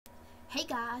Hey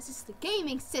guys, it's the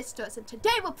Gaming Sisters, and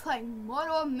today we're playing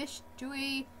Murder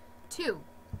Mystery 2.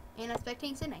 And I'm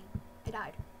spectating Sydney. I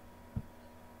died.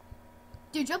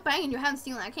 Dude, you're banging your hand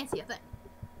stealing. I can't see a thing.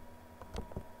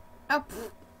 Oh,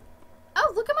 pfft.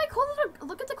 Oh, look at my cool little,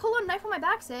 look at the cool little knife on my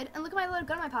back, Sid, and look at my little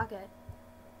gun in my pocket.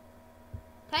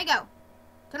 Tango,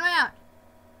 turn around.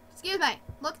 Excuse me.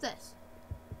 Look at this.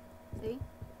 See?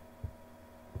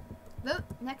 Vote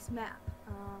next map.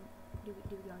 Do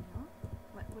we go in here?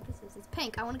 What is this? It's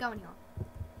pink. I want to go in here.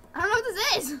 I don't know what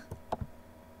this is.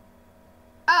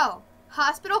 Oh,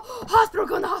 hospital. Hospital.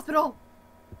 Go in the hospital.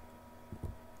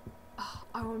 Oh,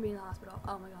 I want to be in the hospital.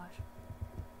 Oh my gosh.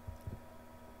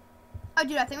 Oh,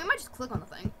 dude, I think we might just click on the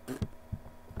thing.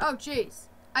 Oh, jeez.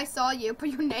 I saw you, but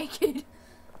you're naked.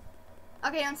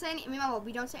 Okay, I'm saying, remember,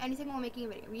 we don't say anything while making a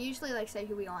video. We usually, like, say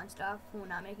who we are and stuff when we're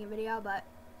not making a video, but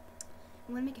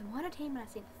I'm going to make it more entertaining when I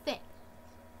say a thing.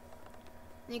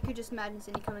 And you could just imagine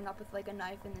Cindy coming up with, like, a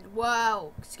knife and then,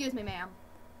 whoa, excuse me, ma'am.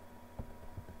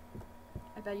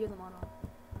 I bet you're the model.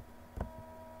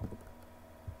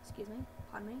 Excuse me?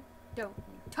 Pardon me? Don't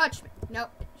you touch me.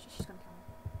 Nope. She's going to kill me.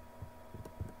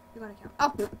 You're going to kill me.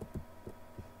 Oh!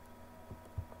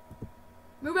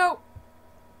 Move out!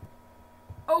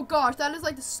 Oh gosh, that is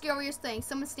like the scariest thing.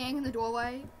 Someone standing in the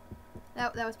doorway.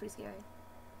 That was pretty scary.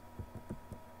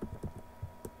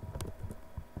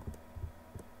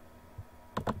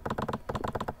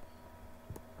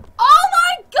 Oh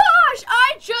my gosh!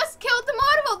 I just killed the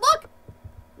murderer. Look.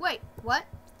 Wait, what?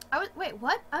 Wait,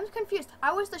 what? I'm confused.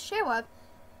 I was the sheriff.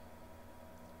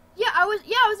 Yeah, I was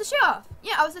the sheriff.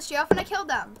 Yeah, I was the sheriff and I killed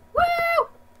them. Woo!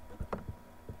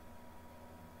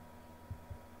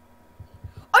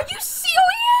 Are you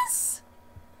serious?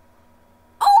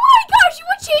 Oh my gosh, you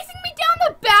were chasing me down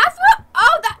the bathroom?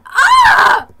 Oh, that,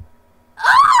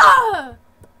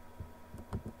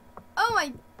 oh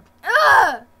my,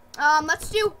 let's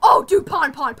do, oh, dude,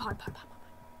 pond. No,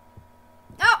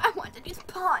 I want to do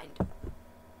pond.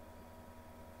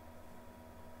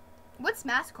 What's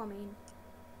massacre mean?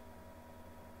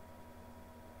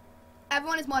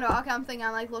 Everyone is murderer. Okay, I'm thinking,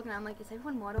 I'm like looking, I'm like, is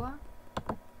everyone murderer?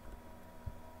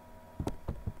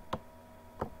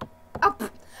 Oh,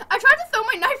 I tried to throw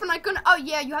my knife and I couldn't. Oh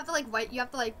yeah, you have to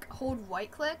like hold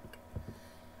right click.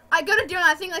 I gotta do it.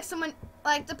 I think like someone,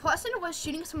 like the person was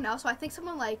shooting someone else, so I think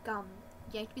someone like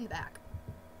yanked me in the back.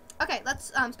 Okay,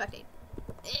 let's spectate.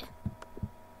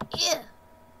 Okay.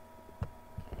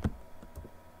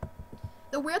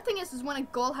 The weird thing is when a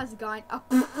girl has a gun. Oh.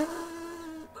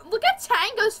 Look at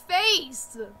Tango's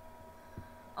face.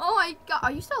 Oh my god,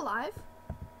 are you still alive?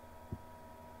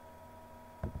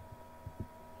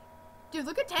 Dude,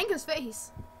 look at Tango's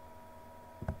face.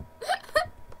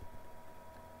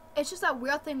 It's just that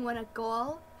weird thing when a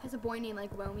girl has a boy named like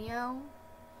Romeo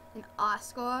and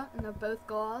Oscar, and they're both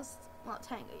girls. Well,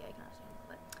 Tango, yeah, you can understand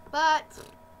it. But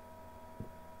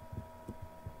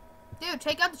dude,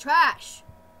 take out the trash.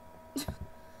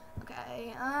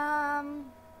 Okay,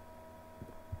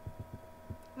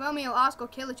 Romeo, Oscar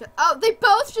kill each other. Oh, they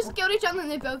both just killed each other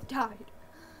and they both died.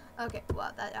 Okay,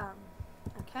 well that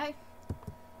okay.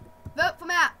 Vote for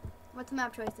map. What's the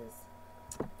map choices?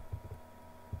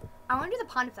 I want to do the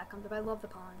pond if that comes up. I love the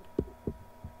pond.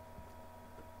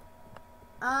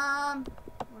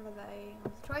 What are they?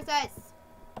 What's the choices?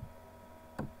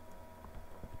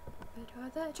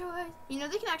 What are the choices? You know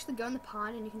they can actually go in the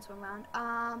pond and you can swim around.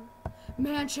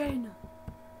 Mansion.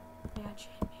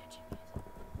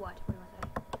 What? What do I say?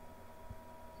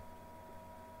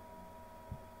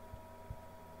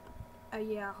 Oh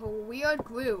yeah, a weird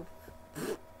group.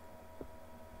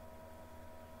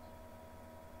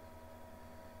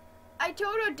 I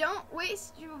told her don't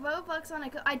waste your Robux on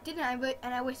it. I didn't,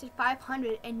 and I wasted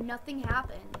 500 and nothing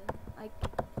happened. Like,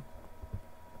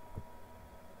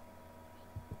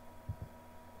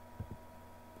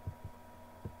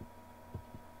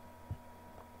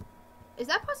 is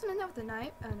that person in there with the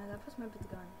knife? Oh no, that person might be with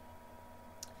the gun.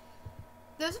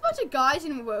 There's a bunch of guys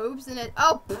in robes and it.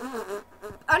 Oh,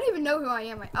 I don't even know who I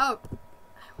am. Like, oh,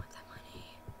 I want that money.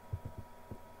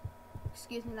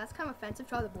 Excuse me, that's kind of offensive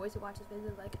to all the boys who watch this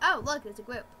video. Like, oh, look, there's a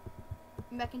group.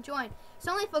 Maybe I can join. It's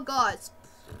only for guards.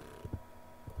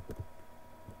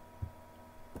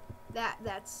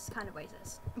 That's kind of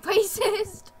racist.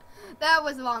 Racist? That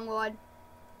was the wrong word.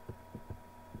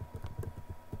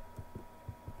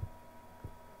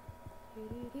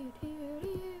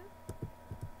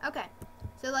 Okay,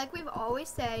 so like we've always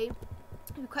say,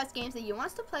 request games that you want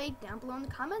us to play down below in the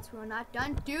comments. We're not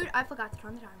done. Dude, I forgot to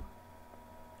turn the timer.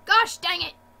 Gosh dang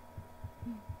it!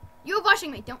 You're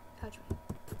rushing me. Don't touch me.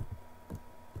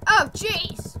 Oh,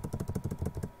 jeez!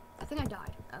 I think I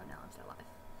died. Oh no, I'm still alive.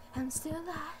 I'm still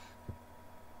alive.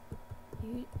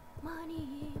 You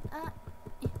money.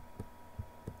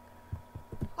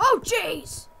 Oh,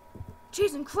 jeez!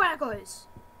 Cheese and crackers.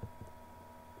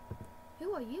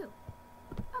 Who are you?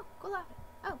 Oh, go laugh it.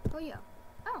 Oh, who are you?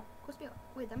 Oh, go spill.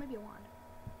 Wait, that might be a wand.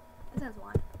 That sounds a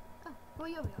wand. Oh, who are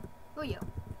you over here? Who are you?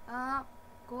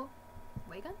 Go.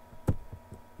 Wagon?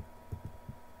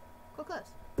 Go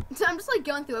close. So I'm just like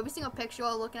going through every single picture,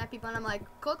 looking at people, and I'm like,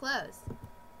 go close.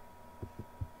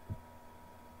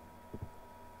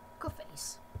 Go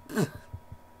face.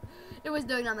 It was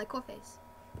doing that, I'm like, go face.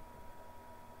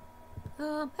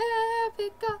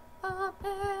 America,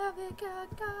 America,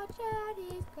 God shed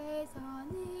His grace on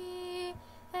thee,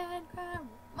 and crown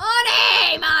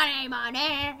money, money,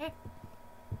 money.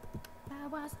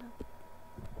 That was a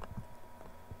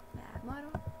mad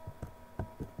model.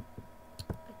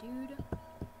 A dude.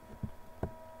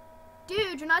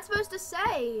 Dude, you're not supposed to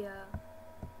say.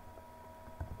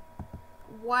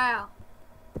 Wow.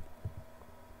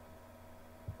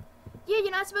 Yeah,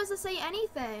 you're not supposed to say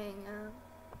anything.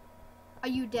 Are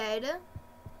you dead?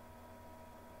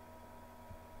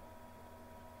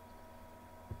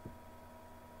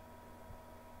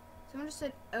 Someone just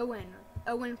said Owen.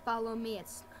 Owen, follow me.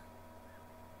 It's.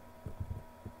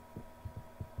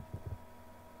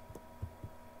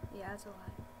 Yeah, that's a lie.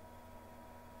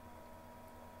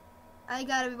 I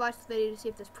gotta rewatch this video to see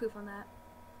if there's proof on that.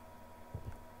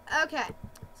 Okay,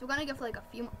 so we're gonna go for like a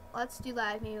few. Let's do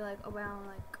that maybe like around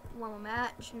like one more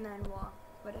match, and then we'll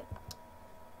quit it.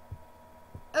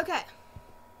 Okay.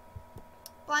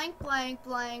 Blank, blank,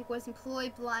 blank was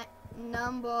employed. Blank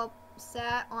number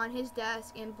sat on his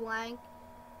desk in blank.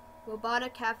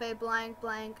 Robotic cafe. Blank,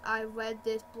 blank. I read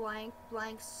this blank,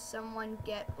 blank. Someone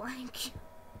get blank.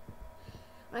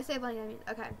 When I say blank, I mean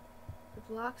okay. The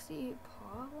Bloxy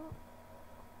Paul.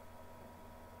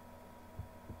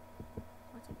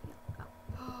 What's it here?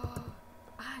 Oh.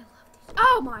 I love these.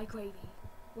 Oh my gravy.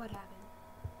 What happened?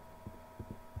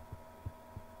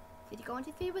 Did you go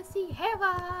into fever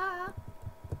Sierra?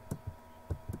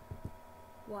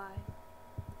 Why?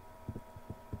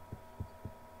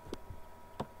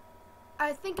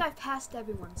 I think I've passed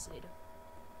everyone, Sid.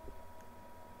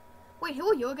 Wait, who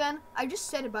are you again? I just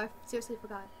said it, but I seriously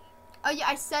forgot. Oh yeah,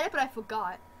 I said it, but I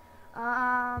forgot.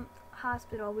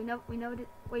 Hospital. We know.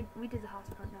 Wait, we did the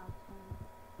hospital. No.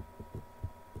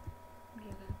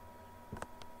 Okay.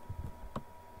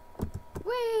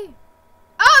 Wait.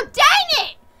 Oh, dang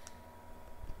it!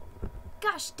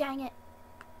 Gosh, dang it.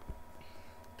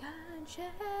 God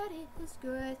shed His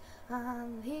grace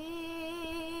on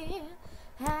thee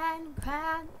and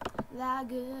crown thy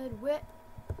good wit.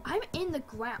 I'm in the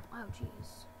ground. Oh,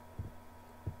 jeez.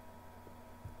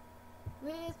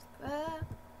 With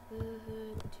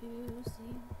brotherhood to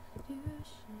sing to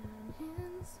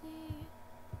Shannon sea.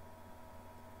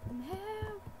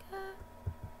 America,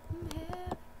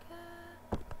 America,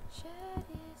 shed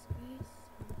His grace.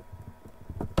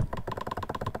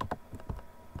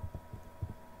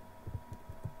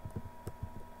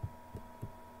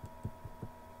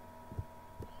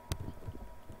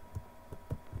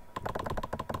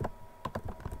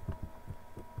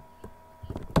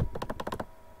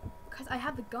 I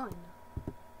have the gun.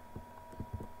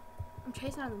 I'm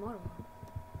chasing out of the motor.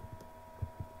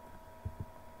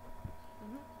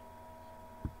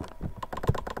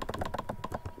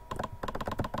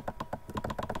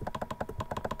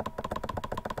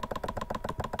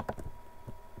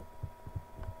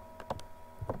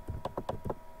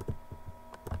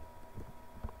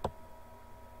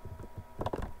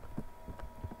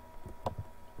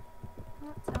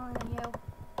 Not telling you.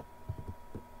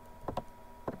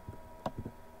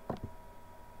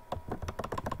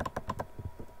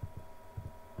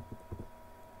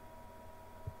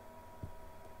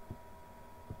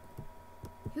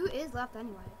 Who is left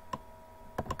anyway?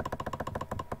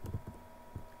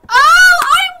 Oh!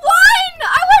 I won!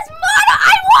 I was mono!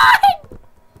 I won!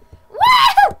 Woo!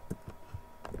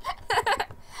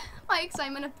 My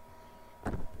excitement.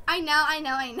 I know.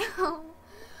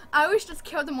 I was just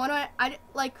killed the mono.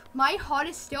 Like, my heart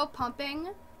is still pumping.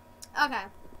 Okay.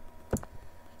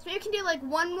 So you can do like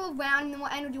one more round and then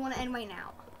we'll end, or do you want to end right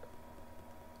now?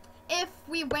 If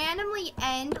we randomly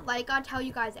end, like I tell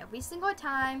you guys every single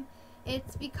time,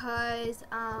 it's because,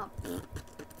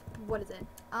 what is it?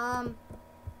 I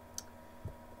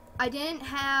didn't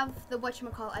have the,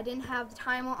 I didn't have the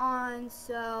timer on,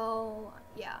 so,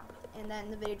 yeah. And then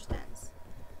the video just ends.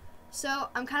 So,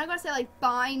 I'm kind of going to say, like,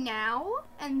 bye now,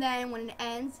 and then when it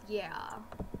ends, yeah.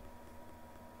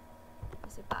 I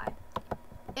said bye.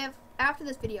 If, after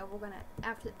this video, we're going to,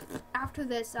 after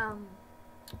this,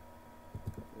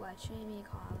 what should we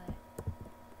call it?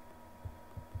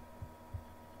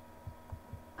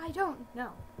 I don't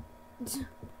know.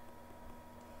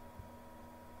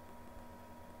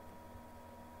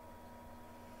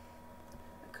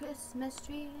 A Christmas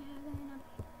tree.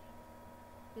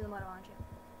 You're the motto, aren't you?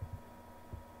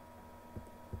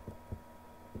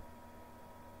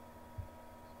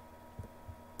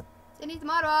 Sydney's the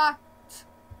motto.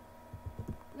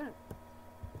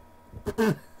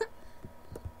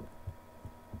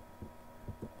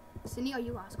 Sydney, are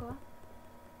you Oscar?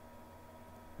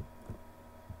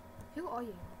 Who are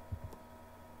you?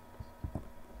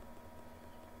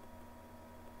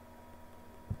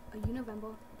 Are you November?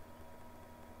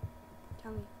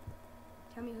 Tell me.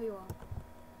 Tell me who you are.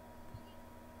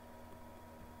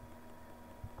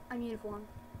 I'm Uniform.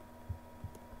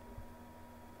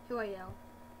 Who are you?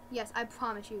 Yes, I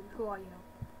promise you. Who are you?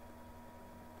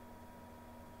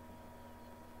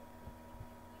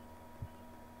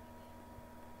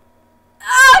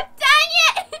 Oh, dang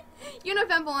it! You're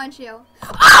November, aren't you?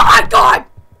 Oh my god!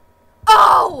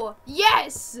 Oh,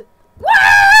 yes!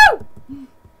 Woo!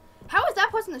 How is that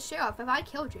person the sheriff if I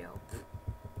killed you?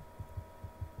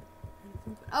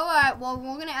 Alright, well,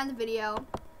 we're gonna end the video.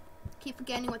 Keep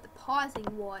forgetting what the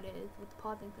pausing word is, what the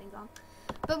pausing things are.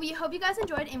 But we hope you guys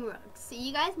enjoyed, and we'll see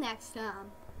you guys next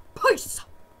time. Peace!